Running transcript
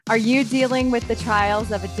Are you dealing with the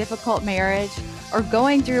trials of a difficult marriage or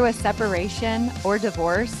going through a separation or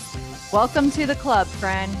divorce? Welcome to the club,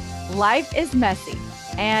 friend. Life is messy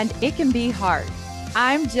and it can be hard.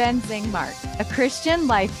 I'm Jen Zingmark, a Christian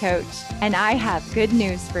life coach, and I have good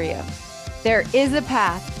news for you. There is a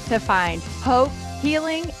path to find hope,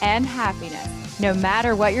 healing, and happiness, no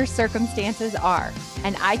matter what your circumstances are,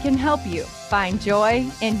 and I can help you find joy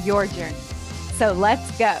in your journey. So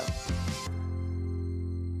let's go.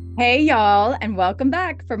 Hey, y'all, and welcome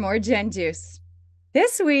back for more Gen Juice.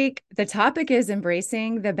 This week, the topic is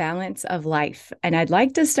embracing the balance of life. And I'd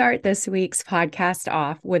like to start this week's podcast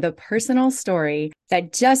off with a personal story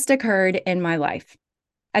that just occurred in my life.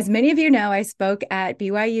 As many of you know, I spoke at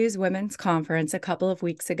BYU's Women's Conference a couple of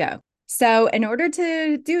weeks ago. So in order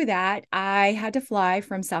to do that, I had to fly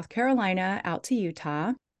from South Carolina out to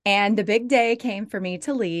Utah. And the big day came for me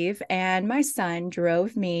to leave, and my son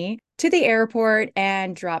drove me to the airport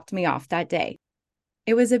and dropped me off that day.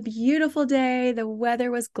 It was a beautiful day. The weather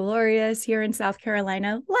was glorious here in South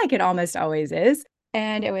Carolina, like it almost always is.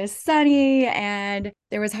 And it was sunny and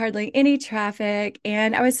there was hardly any traffic.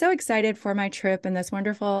 And I was so excited for my trip and this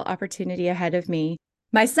wonderful opportunity ahead of me.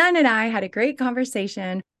 My son and I had a great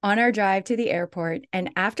conversation on our drive to the airport. And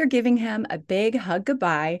after giving him a big hug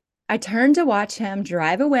goodbye, I turned to watch him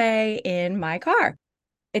drive away in my car.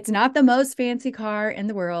 It's not the most fancy car in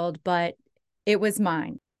the world, but it was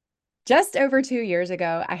mine. Just over 2 years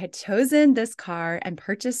ago, I had chosen this car and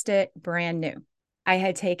purchased it brand new. I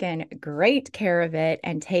had taken great care of it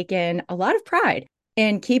and taken a lot of pride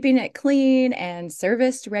in keeping it clean and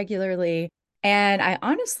serviced regularly. And I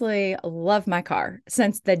honestly love my car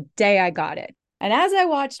since the day I got it. And as I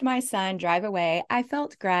watched my son drive away, I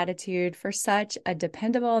felt gratitude for such a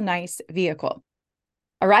dependable, nice vehicle.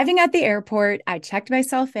 Arriving at the airport, I checked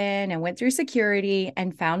myself in and went through security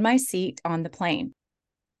and found my seat on the plane.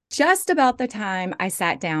 Just about the time I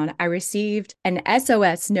sat down, I received an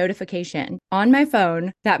SOS notification on my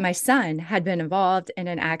phone that my son had been involved in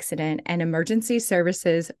an accident and emergency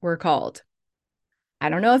services were called. I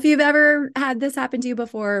don't know if you've ever had this happen to you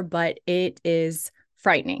before, but it is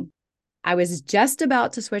frightening. I was just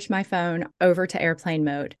about to switch my phone over to airplane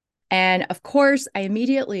mode. And of course, I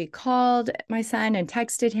immediately called my son and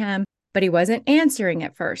texted him, but he wasn't answering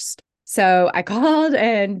at first. So I called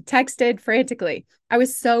and texted frantically. I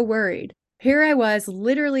was so worried. Here I was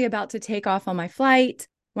literally about to take off on my flight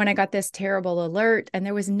when I got this terrible alert, and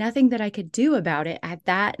there was nothing that I could do about it at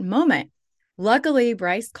that moment. Luckily,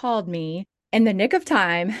 Bryce called me in the nick of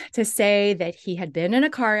time to say that he had been in a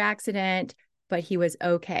car accident, but he was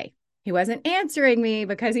okay. He wasn't answering me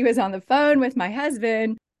because he was on the phone with my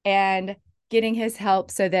husband and getting his help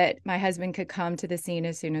so that my husband could come to the scene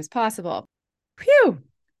as soon as possible. Phew!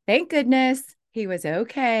 Thank goodness he was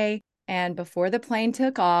okay. And before the plane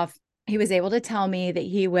took off, he was able to tell me that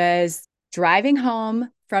he was driving home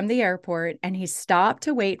from the airport and he stopped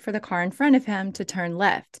to wait for the car in front of him to turn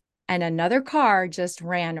left. And another car just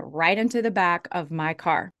ran right into the back of my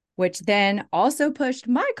car, which then also pushed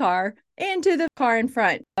my car into the car in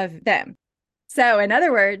front of them. So in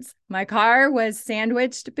other words, my car was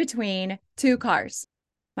sandwiched between two cars.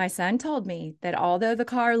 My son told me that although the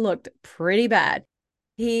car looked pretty bad,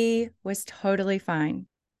 he was totally fine.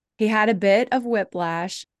 He had a bit of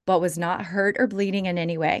whiplash, but was not hurt or bleeding in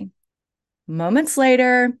any way. Moments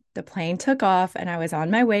later, the plane took off and I was on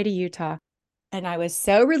my way to Utah. And I was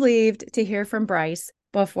so relieved to hear from Bryce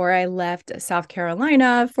before I left South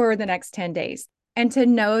Carolina for the next 10 days and to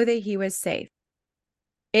know that he was safe.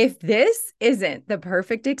 If this isn't the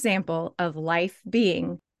perfect example of life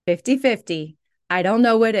being 50-50, I don't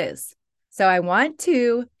know what is. So I want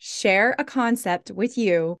to share a concept with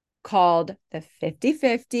you called the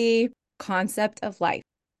 50-50 concept of life.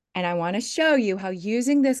 And I want to show you how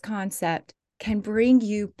using this concept can bring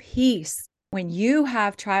you peace when you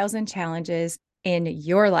have trials and challenges in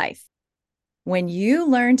your life. When you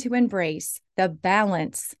learn to embrace the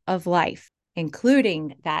balance of life,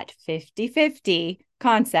 including that 50-50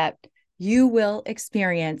 concept, you will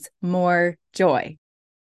experience more joy.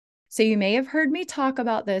 So you may have heard me talk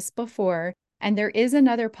about this before, and there is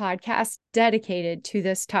another podcast dedicated to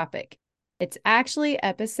this topic. It's actually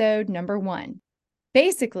episode number 1.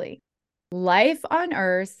 Basically, life on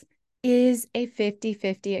earth is a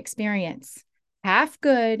 50-50 experience. Half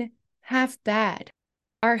good, half bad.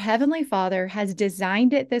 Our Heavenly Father has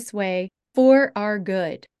designed it this way for our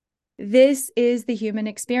good. This is the human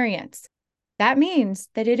experience. That means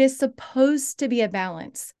that it is supposed to be a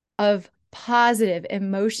balance of positive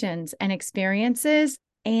emotions and experiences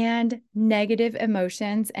and negative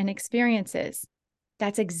emotions and experiences.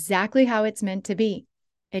 That's exactly how it's meant to be.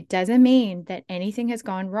 It doesn't mean that anything has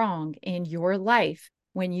gone wrong in your life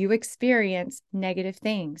when you experience negative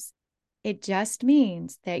things. It just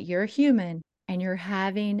means that you're human and you're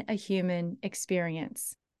having a human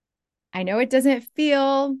experience. I know it doesn't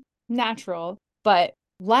feel natural, but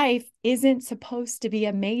life isn't supposed to be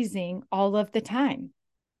amazing all of the time.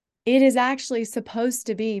 It is actually supposed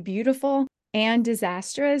to be beautiful and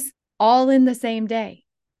disastrous all in the same day.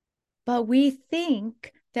 But we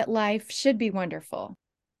think that life should be wonderful.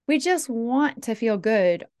 We just want to feel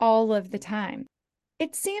good all of the time.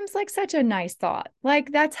 It seems like such a nice thought,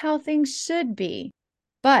 like that's how things should be.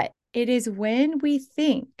 But it is when we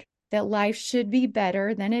think that life should be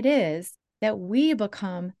better than it is that we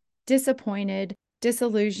become disappointed,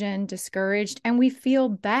 disillusioned, discouraged, and we feel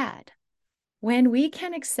bad. When we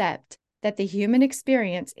can accept that the human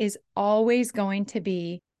experience is always going to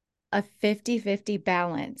be a 50-50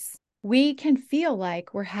 balance, we can feel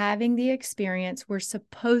like we're having the experience we're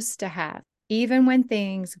supposed to have, even when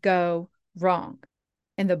things go wrong.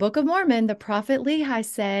 In the Book of Mormon, the prophet Lehi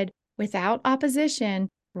said, without opposition,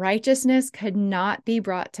 righteousness could not be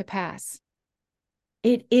brought to pass.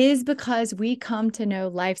 It is because we come to know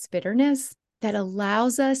life's bitterness that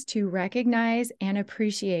allows us to recognize and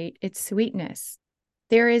appreciate its sweetness.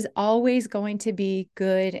 There is always going to be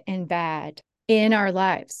good and bad in our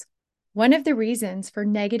lives. One of the reasons for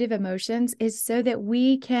negative emotions is so that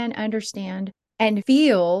we can understand and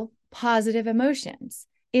feel positive emotions.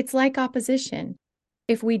 It's like opposition.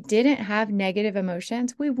 If we didn't have negative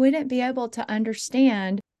emotions, we wouldn't be able to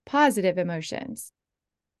understand positive emotions.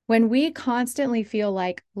 When we constantly feel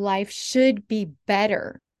like life should be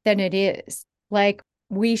better than it is, like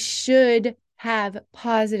we should have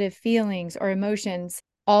positive feelings or emotions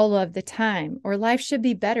all of the time, or life should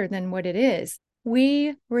be better than what it is,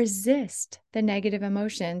 we resist the negative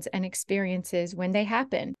emotions and experiences when they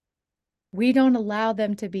happen. We don't allow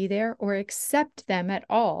them to be there or accept them at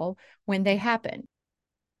all when they happen.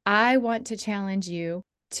 I want to challenge you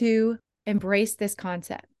to embrace this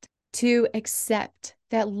concept, to accept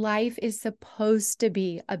that life is supposed to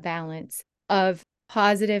be a balance of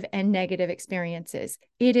positive and negative experiences.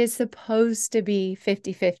 It is supposed to be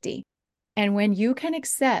 50-50. And when you can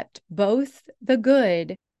accept both the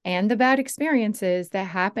good and the bad experiences that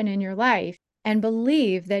happen in your life and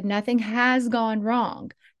believe that nothing has gone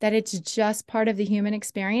wrong, that it's just part of the human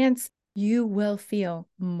experience, you will feel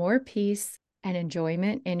more peace and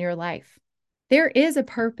enjoyment in your life. There is a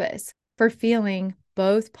purpose for feeling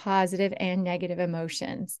both positive and negative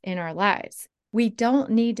emotions in our lives. We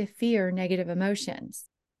don't need to fear negative emotions.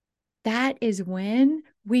 That is when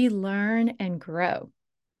we learn and grow.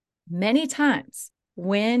 Many times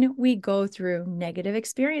when we go through negative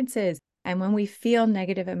experiences and when we feel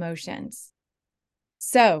negative emotions.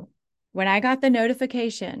 So when I got the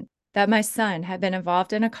notification that my son had been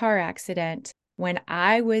involved in a car accident, when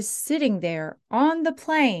I was sitting there on the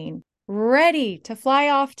plane, ready to fly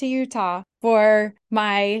off to Utah for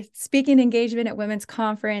my speaking engagement at Women's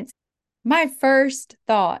Conference, my first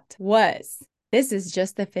thought was, this is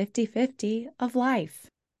just the 50-50 of life.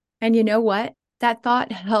 And you know what? That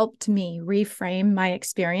thought helped me reframe my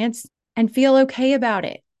experience and feel okay about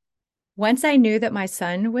it. Once I knew that my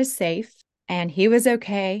son was safe and he was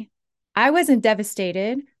okay, I wasn't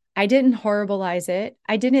devastated. I didn't horribilize it.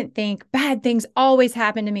 I didn't think bad things always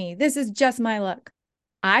happen to me. This is just my luck.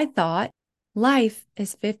 I thought life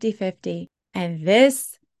is 50-50 and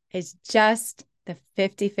this is just the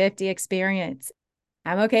 50-50 experience.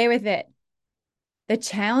 I'm okay with it. The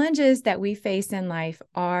challenges that we face in life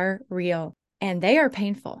are real and they are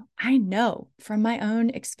painful. I know from my own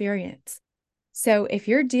experience. So if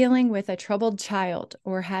you're dealing with a troubled child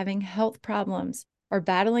or having health problems or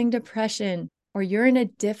battling depression, or you're in a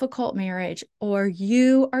difficult marriage, or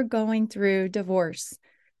you are going through divorce,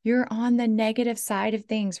 you're on the negative side of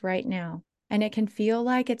things right now. And it can feel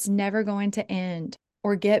like it's never going to end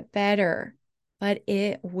or get better, but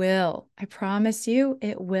it will. I promise you,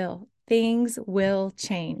 it will. Things will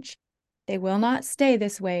change. They will not stay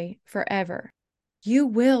this way forever. You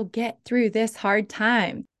will get through this hard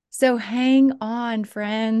time. So hang on,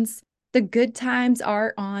 friends. The good times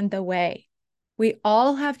are on the way. We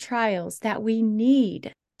all have trials that we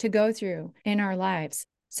need to go through in our lives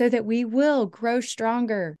so that we will grow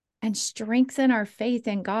stronger and strengthen our faith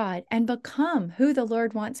in God and become who the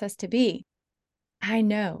Lord wants us to be. I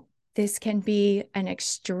know this can be an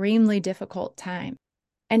extremely difficult time,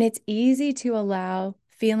 and it's easy to allow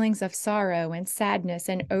feelings of sorrow and sadness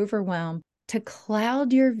and overwhelm to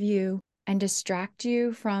cloud your view and distract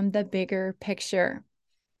you from the bigger picture.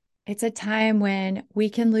 It's a time when we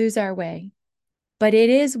can lose our way, but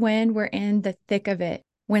it is when we're in the thick of it,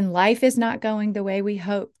 when life is not going the way we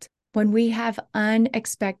hoped, when we have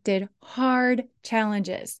unexpected, hard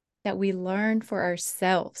challenges, that we learn for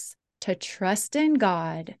ourselves to trust in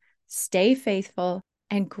God, stay faithful,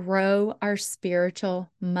 and grow our spiritual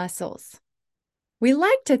muscles. We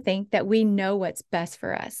like to think that we know what's best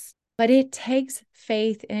for us, but it takes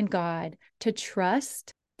faith in God to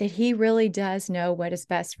trust that He really does know what is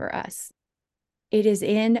best for us. It is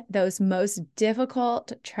in those most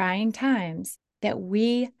difficult, trying times that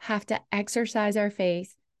we have to exercise our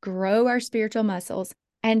faith, grow our spiritual muscles,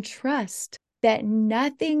 and trust that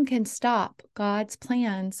nothing can stop God's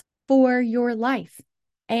plans for your life.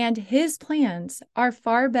 And His plans are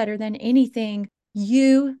far better than anything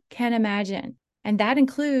you can imagine. And that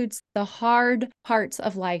includes the hard parts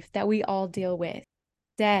of life that we all deal with: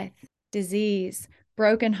 death, disease,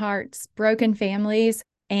 broken hearts, broken families,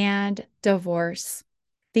 and divorce.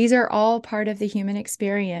 These are all part of the human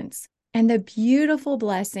experience. And the beautiful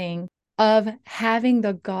blessing of having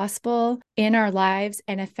the gospel in our lives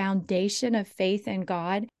and a foundation of faith in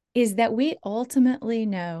God is that we ultimately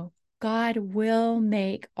know God will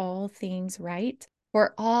make all things right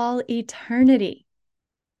for all eternity.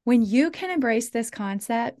 When you can embrace this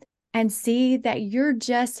concept and see that you're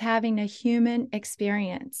just having a human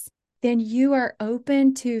experience, then you are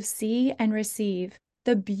open to see and receive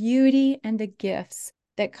the beauty and the gifts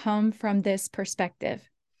that come from this perspective.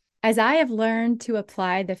 As I have learned to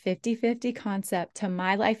apply the 50-50 concept to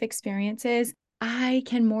my life experiences, I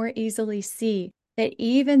can more easily see that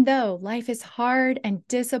even though life is hard and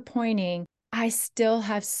disappointing, I still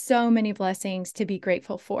have so many blessings to be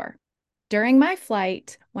grateful for. During my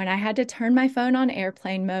flight, when I had to turn my phone on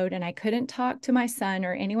airplane mode and I couldn't talk to my son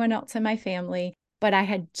or anyone else in my family, but I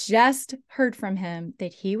had just heard from him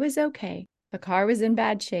that he was okay. The car was in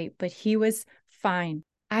bad shape, but he was fine.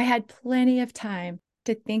 I had plenty of time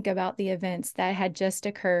to think about the events that had just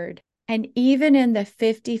occurred. And even in the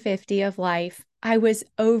 50-50 of life, I was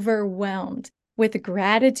overwhelmed with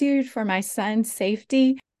gratitude for my son's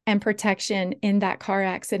safety and protection in that car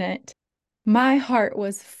accident. My heart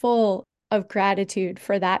was full of gratitude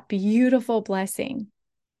for that beautiful blessing.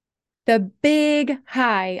 The big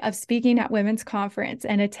high of speaking at Women's Conference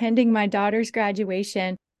and attending my daughter's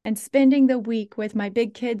graduation and spending the week with my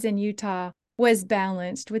big kids in Utah was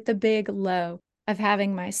balanced with the big low of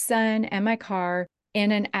having my son and my car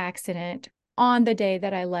in an accident on the day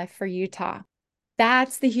that I left for Utah.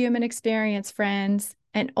 That's the human experience, friends.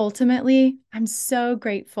 And ultimately, I'm so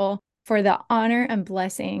grateful for the honor and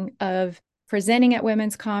blessing of presenting at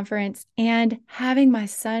Women's Conference and having my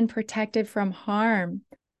son protected from harm.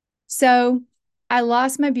 So I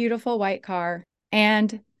lost my beautiful white car,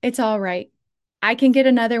 and it's all right. I can get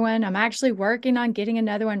another one. I'm actually working on getting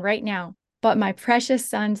another one right now. But my precious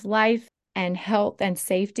son's life and health and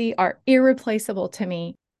safety are irreplaceable to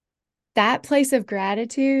me. That place of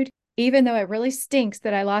gratitude, even though it really stinks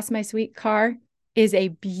that I lost my sweet car, is a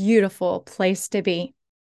beautiful place to be.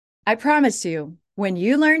 I promise you, when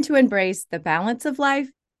you learn to embrace the balance of life,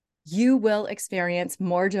 you will experience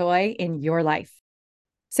more joy in your life.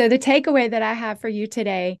 So the takeaway that I have for you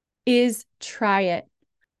today is try it.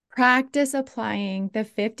 Practice applying the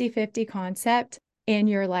 50-50 concept in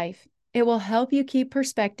your life. It will help you keep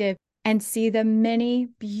perspective and see the many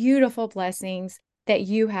beautiful blessings that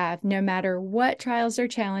you have, no matter what trials or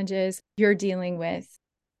challenges you're dealing with.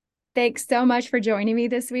 Thanks so much for joining me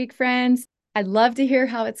this week, friends. I'd love to hear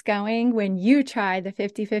how it's going when you try the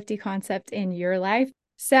 50-50 concept in your life.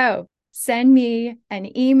 So send me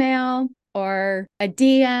an email or a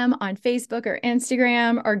DM on Facebook or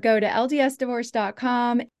Instagram, or go to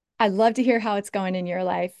ldsdivorce.com. I'd love to hear how it's going in your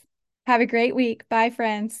life. Have a great week. Bye,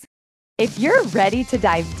 friends. If you're ready to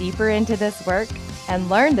dive deeper into this work and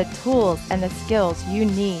learn the tools and the skills you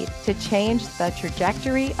need to change the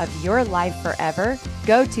trajectory of your life forever,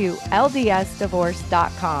 go to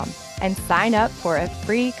ldsdivorce.com and sign up for a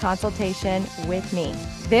free consultation with me.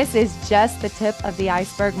 This is just the tip of the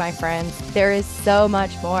iceberg, my friends. There is so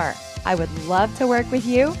much more. I would love to work with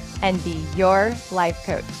you and be your life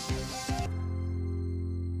coach.